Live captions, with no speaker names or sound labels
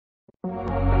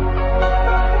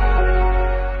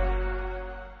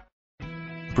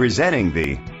Presenting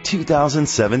the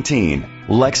 2017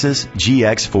 Lexus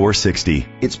GX 460.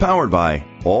 It's powered by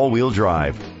all-wheel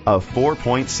drive, a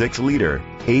 4.6-liter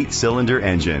 8-cylinder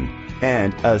engine,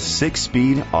 and a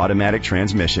 6-speed automatic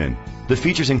transmission. The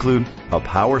features include a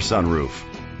power sunroof,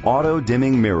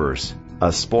 auto-dimming mirrors,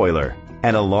 a spoiler,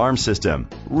 an alarm system,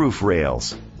 roof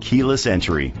rails, keyless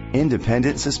entry,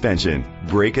 independent suspension,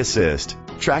 brake assist,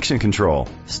 traction control,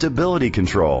 stability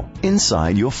control.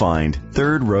 Inside you'll find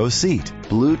third row seat,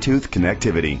 Bluetooth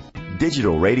connectivity,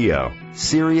 digital radio,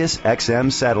 Sirius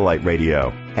XM satellite radio,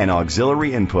 and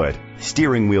auxiliary input,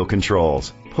 steering wheel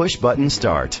controls, push button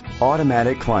start,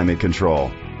 automatic climate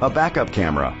control, a backup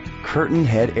camera, curtain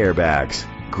head airbags.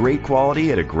 Great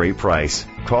quality at a great price.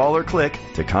 Call or click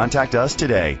to contact us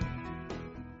today.